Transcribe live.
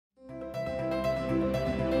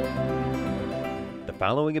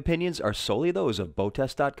following opinions are solely those of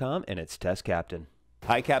BoatTEST.com and its test captain.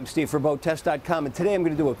 Hi, Captain Steve for BoatTEST.com, and today I'm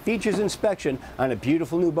going to do a features inspection on a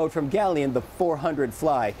beautiful new boat from Galeon, the 400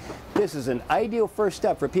 Fly. This is an ideal first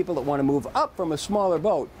step for people that want to move up from a smaller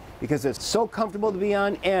boat because it's so comfortable to be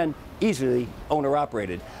on and easily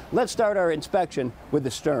owner-operated. Let's start our inspection with the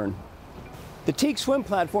stern. The teak swim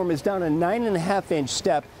platform is down a 9.5-inch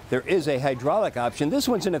step. There is a hydraulic option. This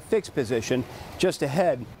one's in a fixed position just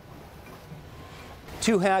ahead.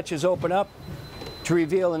 Two hatches open up to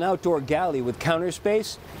reveal an outdoor galley with counter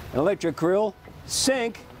space, an electric grill,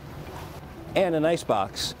 sink, and an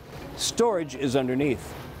icebox. Storage is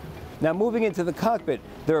underneath. Now moving into the cockpit,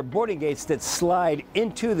 there are boarding gates that slide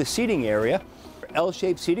into the seating area.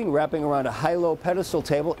 L-shaped seating wrapping around a high-low pedestal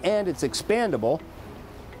table, and it's expandable.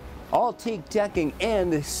 All teak decking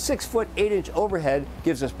and the 6-foot 8-inch overhead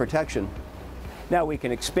gives us protection. Now we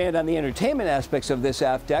can expand on the entertainment aspects of this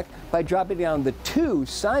aft deck by dropping down the two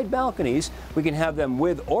side balconies. We can have them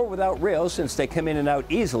with or without rails since they come in and out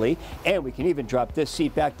easily, and we can even drop this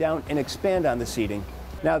seat back down and expand on the seating.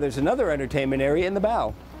 Now there's another entertainment area in the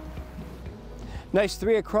bow. Nice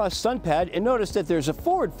 3-across sun pad, and notice that there's a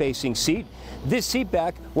forward-facing seat. This seat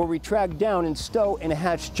back will retract down and stow in a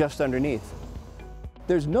hatch just underneath.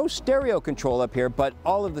 There's no stereo control up here, but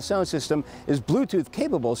all of the sound system is Bluetooth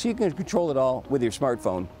capable, so you can control it all with your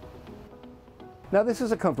smartphone. Now this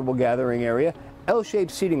is a comfortable gathering area.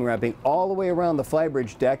 L-shaped seating wrapping all the way around the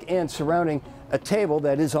flybridge deck and surrounding a table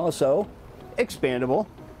that is also expandable.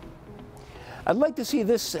 I'd like to see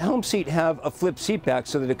this helm seat have a flip seat back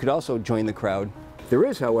so that it could also join the crowd. There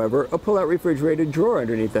is, however, a pull-out refrigerated drawer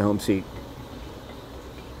underneath the helm seat.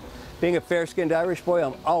 Being a fair-skinned Irish boy,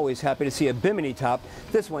 I'm always happy to see a bimini top.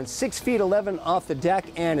 This one's 6 feet 11 off the deck,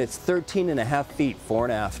 and it's 13.5 feet fore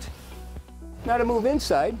and aft. Now to move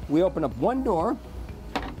inside, we open up one door,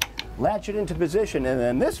 latch it into position, and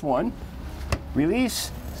then this one, release,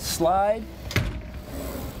 slide,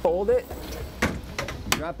 fold it,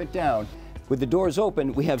 drop it down. With the doors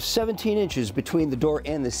open, we have 17 inches between the door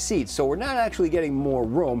and the seat, so we're not actually getting more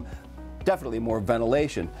room, definitely more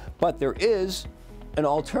ventilation, but there is an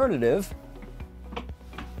alternative.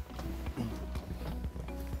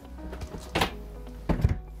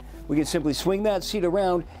 We can simply swing that seat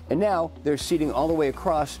around, and now there's seating all the way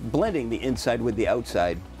across, blending the inside with the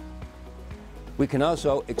outside. We can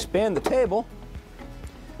also expand the table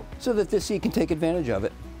so that this seat can take advantage of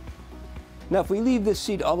it. Now if we leave this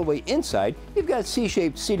seat all the way inside, you've got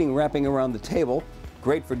C-shaped seating wrapping around the table,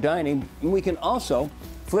 great for dining, and we can also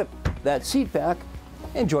flip that seat back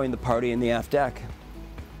and join the party in the aft deck.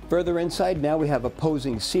 Further inside, now we have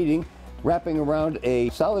opposing seating wrapping around a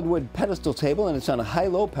solid wood pedestal table, and it's on a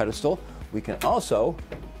high-low pedestal. We can also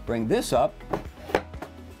bring this up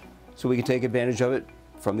so we can take advantage of it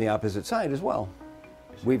from the opposite side as well.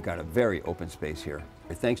 We've got a very open space here,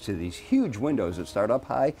 thanks to these huge windows that start up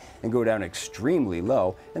high and go down extremely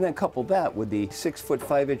low, and then couple that with the 6-foot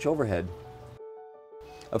 5-inch overhead.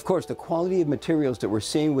 Of course, the quality of materials that we're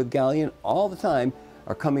seeing with Galeon all the time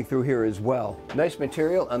are coming through here as well. Nice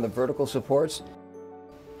material on the vertical supports,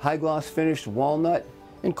 high gloss finished walnut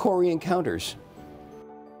and Korean counters.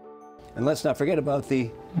 And let's not forget about the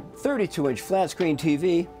 32-inch flat screen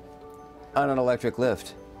TV on an electric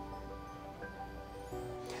lift.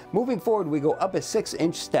 Moving forward, we go up a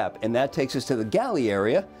 6-inch step, and that takes us to the galley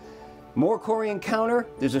area. More Korean counter.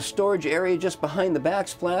 There's a storage area just behind the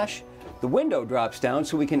backsplash. The window drops down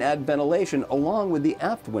so we can add ventilation along with the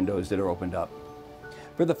aft windows that are opened up.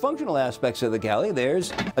 For the functional aspects of the galley,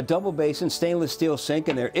 there's a double basin stainless steel sink,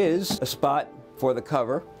 and there is a spot for the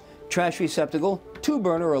cover, trash receptacle,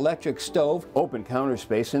 2-burner electric stove, open counter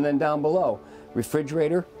space, and then down below,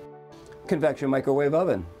 refrigerator, convection microwave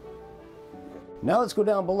oven. Now let's go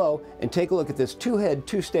down below and take a look at this 2-head,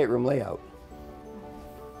 2-stateroom layout.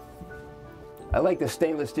 I like the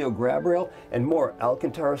stainless steel grab rail and more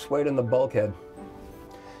Alcantara suede in the bulkhead.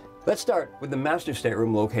 Let's start with the master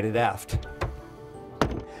stateroom located aft.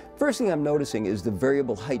 First thing I'm noticing is the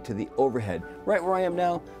variable height to the overhead. Right where I am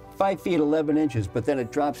now, 5 feet 11 inches, but then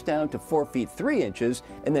it drops down to 4 feet 3 inches,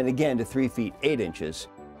 and then again to 3 feet 8 inches.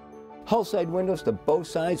 Hull side windows to both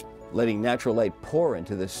sides, letting natural light pour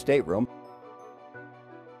into this stateroom.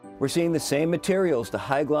 We're seeing the same materials, the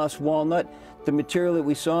high gloss walnut. The material that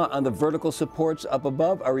we saw on the vertical supports up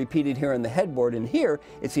above are repeated here on the headboard, and here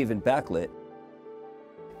it's even backlit.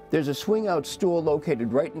 There's a swing out stool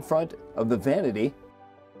located right in front of the vanity,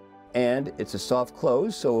 and it's a soft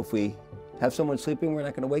close, so if we have someone sleeping, we're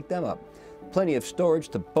not going to wake them up. Plenty of storage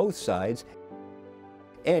to both sides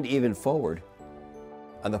and even forward.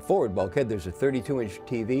 On the forward bulkhead, there's a 32-inch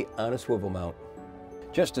TV on a swivel mount.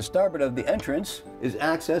 Just to starboard of the entrance is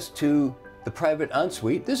access to the private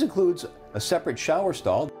ensuite. This includes a separate shower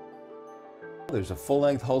stall. There's a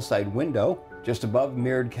full-length hull-side window just above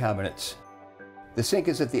mirrored cabinets. The sink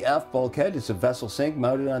is at the aft bulkhead. It's a vessel sink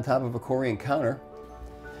mounted on top of a Korean counter.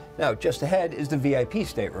 Now, just ahead is the VIP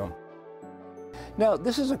stateroom. Now,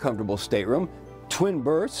 this is a comfortable stateroom. Twin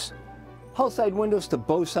berths, hull-side windows to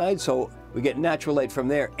both sides, so we get natural light from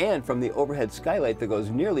there and from the overhead skylight that goes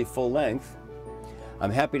nearly full length.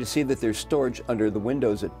 I'm happy to see that there's storage under the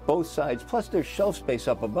windows at both sides, plus there's shelf space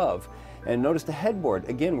up above. And notice the headboard.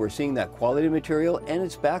 Again, we're seeing that quality material and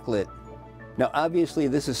it's backlit. Now, obviously,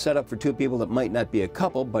 this is set up for two people that might not be a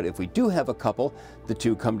couple, but if we do have a couple, the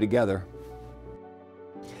two come together.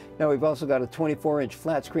 Now, we've also got a 24-inch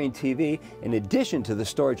flat screen TV. In addition to the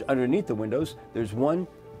storage underneath the windows, there's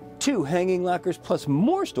two hanging lockers plus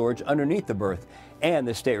more storage underneath the berth. And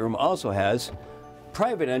the stateroom also has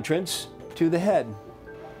private entrance to the head.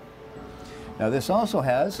 Now, this also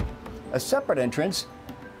has a separate entrance,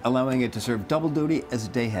 allowing it to serve double duty as a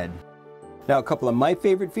day head. Now, a couple of my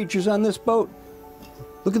favorite features on this boat.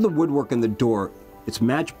 Look at the woodwork in the door. It's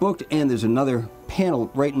match booked, and there's another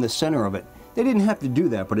panel right in the center of it. They didn't have to do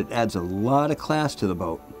that, but it adds a lot of class to the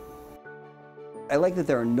boat. I like that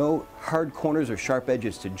there are no hard corners or sharp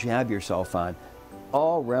edges to jab yourself on.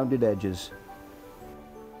 All rounded edges.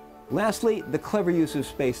 Lastly, the clever use of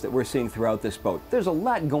space that we're seeing throughout this boat. There's a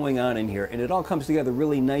lot going on in here, and it all comes together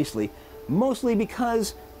really nicely, mostly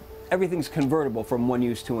because everything's convertible from one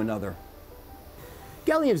use to another.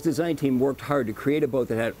 Galeon's design team worked hard to create a boat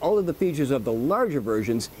that had all of the features of the larger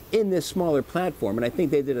versions in this smaller platform, and I think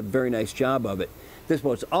they did a very nice job of it. This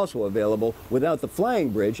boat's also available without the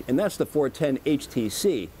flying bridge, and that's the 410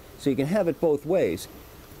 HTC, so you can have it both ways.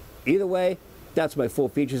 Either way, that's my full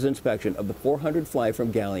features inspection of the 400 Fly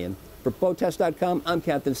from Galeon. For BoatTEST.com, I'm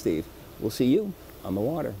Captain Steve. We'll see you on the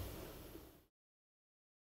water.